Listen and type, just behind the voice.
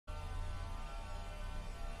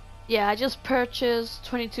Yeah, I just purchased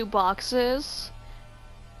 22 boxes.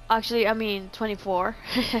 Actually, I mean 24.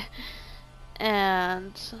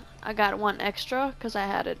 And I got one extra because I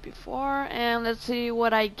had it before. And let's see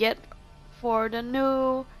what I get for the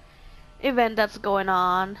new event that's going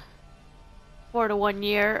on for the 1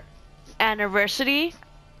 year anniversary.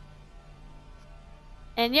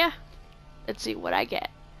 And yeah, let's see what I get.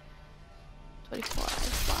 24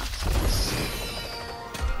 boxes.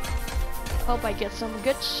 Hope I get some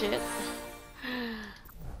good shit.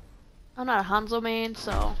 I'm not a Hanzo main,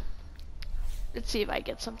 so let's see if I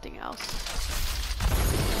get something else.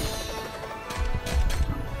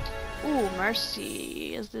 Ooh,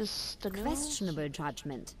 Mercy. Is this the new? Questionable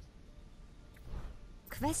judgment.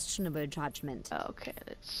 Questionable judgment. Okay,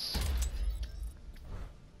 let's.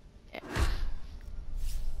 Yeah.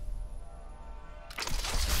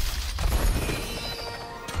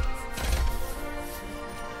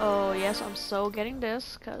 Oh yes, I'm so getting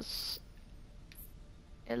this because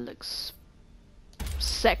it looks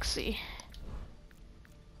sexy.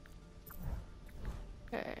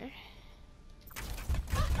 Okay.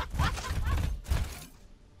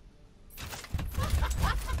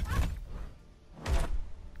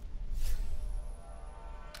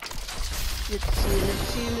 Let's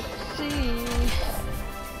see.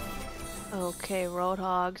 Okay,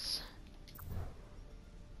 Roadhogs.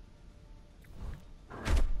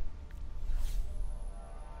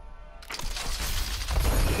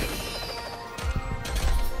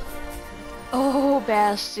 Oh,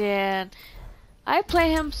 Bastion. I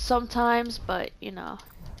play him sometimes, but you know,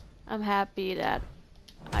 I'm happy that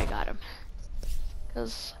I got him.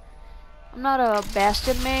 Cause I'm not a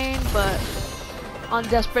Bastion main, but on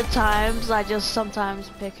desperate times, I just sometimes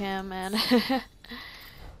pick him and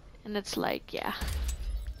and it's like, yeah.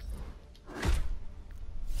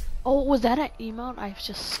 Oh, was that an emote? I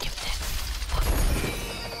just skipped it.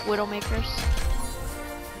 Widowmakers.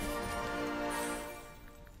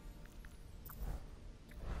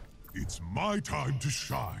 It's my time to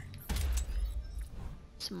shine.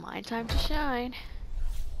 It's my time to shine.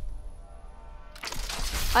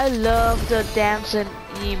 I love the dancing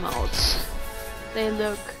emotes. They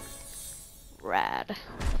look rad.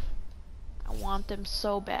 I want them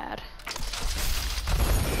so bad.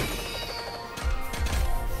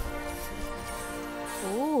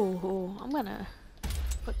 Ooh, I'm gonna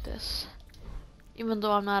put this. Even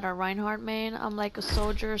though I'm not a Reinhardt main, I'm like a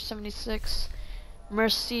Soldier 76,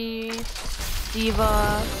 Mercy,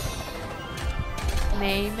 Diva,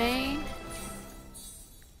 Mei main.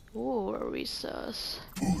 Ooh, Arisa's.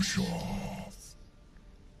 Push off.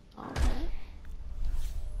 Okay.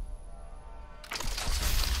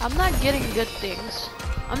 I'm not getting good things.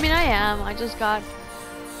 I mean, I am. I just got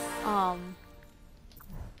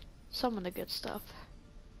some of the good stuff.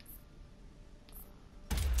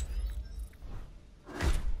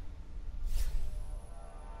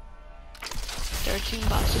 $13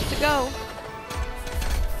 boxes to go.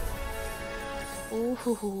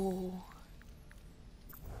 Ooh.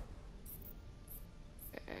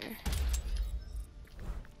 Okay.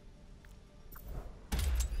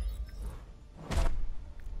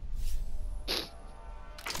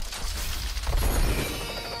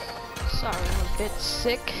 Sorry, I'm a bit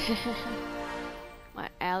sick. My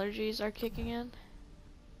allergies are kicking in.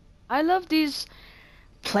 I love these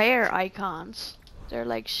player icons. They're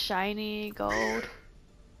like shiny gold.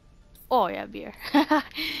 Oh yeah, beer.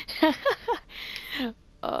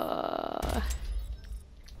 Oh,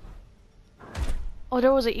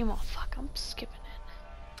 there was an emo. Fuck, I'm skipping it.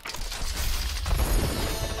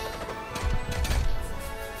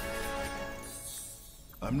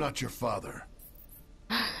 I'm not your father.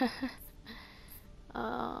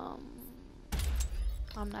 I'm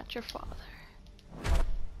not your father.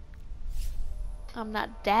 I'm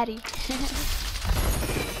not daddy.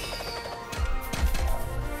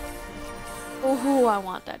 Oh, I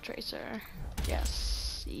want that tracer.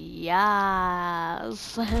 Yes.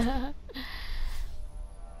 Yes.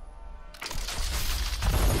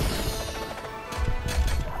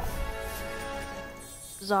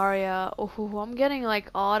 Zarya. Oh, I'm getting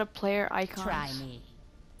like all the player icons. Try me.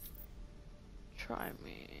 Try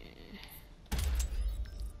me.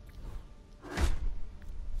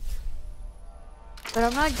 But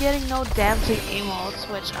I'm not getting no dancing emotes,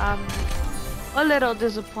 which I'm a little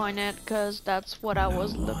disappointed because that's what I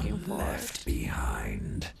was looking for. Left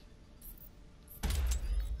behind.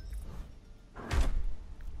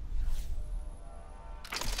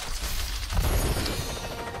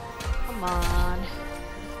 Come on.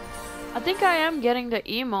 I think I am getting the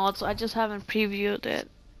emotes, I just haven't previewed it.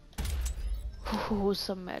 Ooh,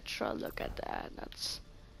 Symmetra, look at that. That's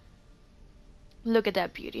Look at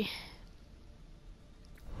that beauty.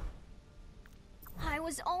 I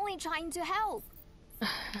was only trying to help. 6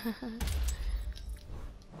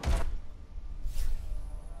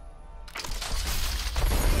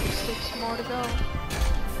 more to go.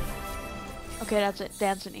 Okay, that's it.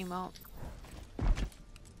 Dance and emote.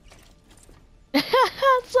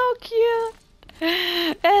 It's so cute.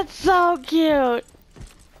 It's so cute.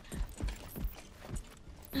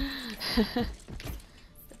 Let's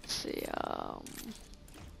see.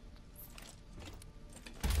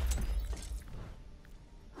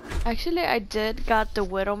 Actually, I did got the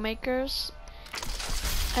Widowmakers,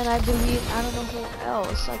 and I believe I don't know who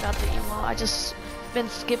else I got the emo. I just been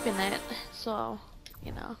skipping it, so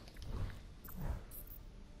you know.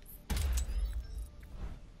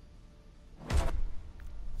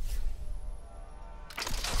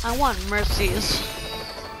 I want Mercy's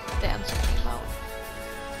dancing emote.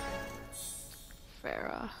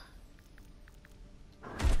 Farah.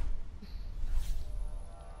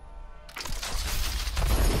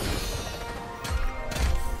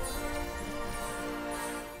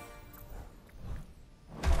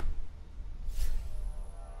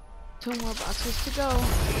 Two more boxes to go.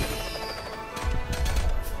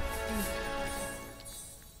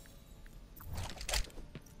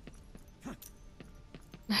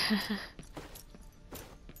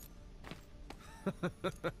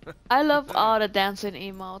 I love all the dancing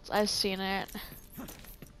emotes. I've seen it.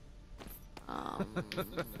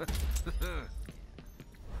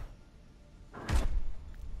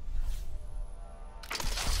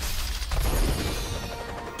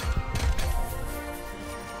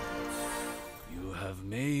 You have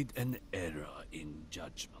made an error in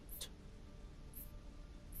judgment.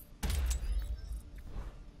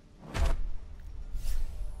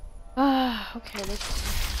 Okay, let's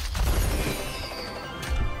see.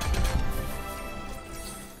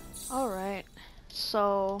 Alright,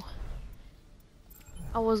 so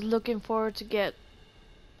I was looking forward to get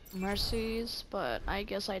Mercy's, but I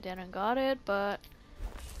guess I didn't got it, but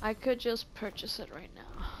I could just purchase it right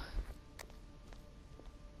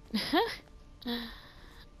now.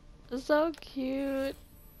 So cute.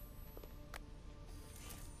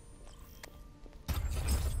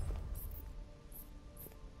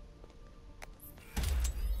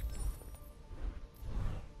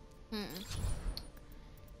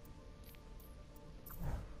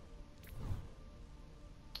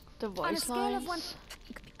 The On a voice scale of 1 lines.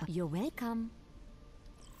 You're welcome.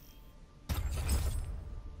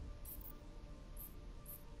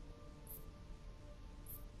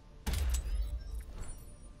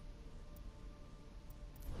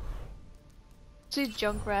 See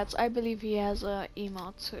Junkrats, I believe he has a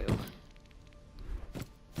emote too.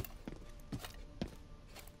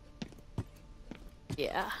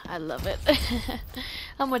 Yeah, I love it.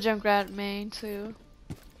 I'm a Junkrat main too.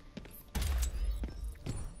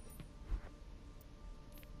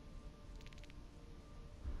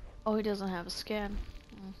 Oh, he doesn't have a skin.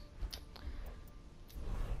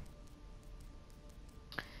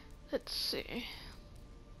 Let's see.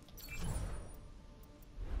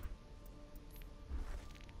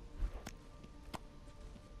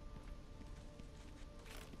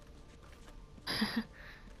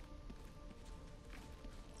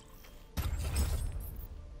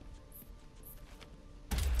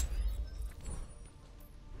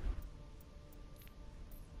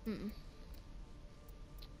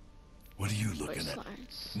 What are you looking Voice at?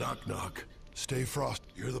 lines. Knock knock. Stay frost.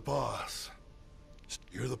 You're the boss.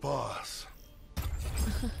 You're the boss.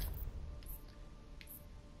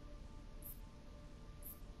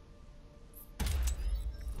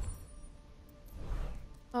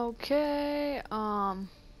 Okay,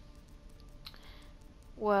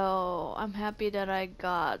 well, I'm happy that I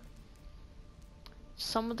got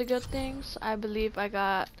some of the good things. I believe I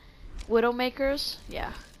got Widowmakers.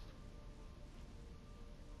 Yeah.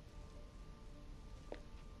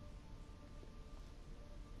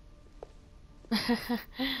 I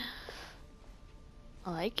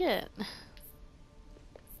like it.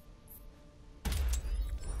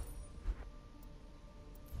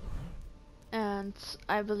 And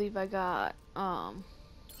I believe I got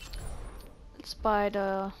let's buy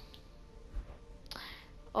the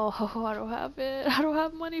oh I don't have it. I don't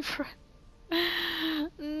have money for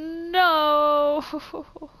it. No.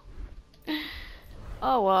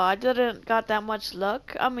 Oh well, I didn't got that much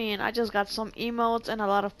luck. I mean, I just got some emotes and a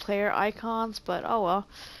lot of player icons, but oh well.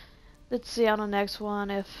 Let's see on the next one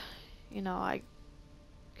if, you know, I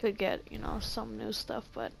could get, you know, some new stuff,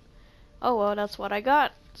 but oh well, that's what I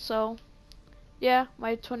got. So, yeah,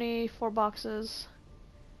 my 24 boxes.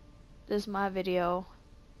 This is my video.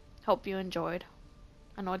 Hope you enjoyed.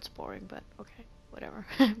 I know it's boring, but okay, whatever.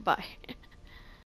 Bye.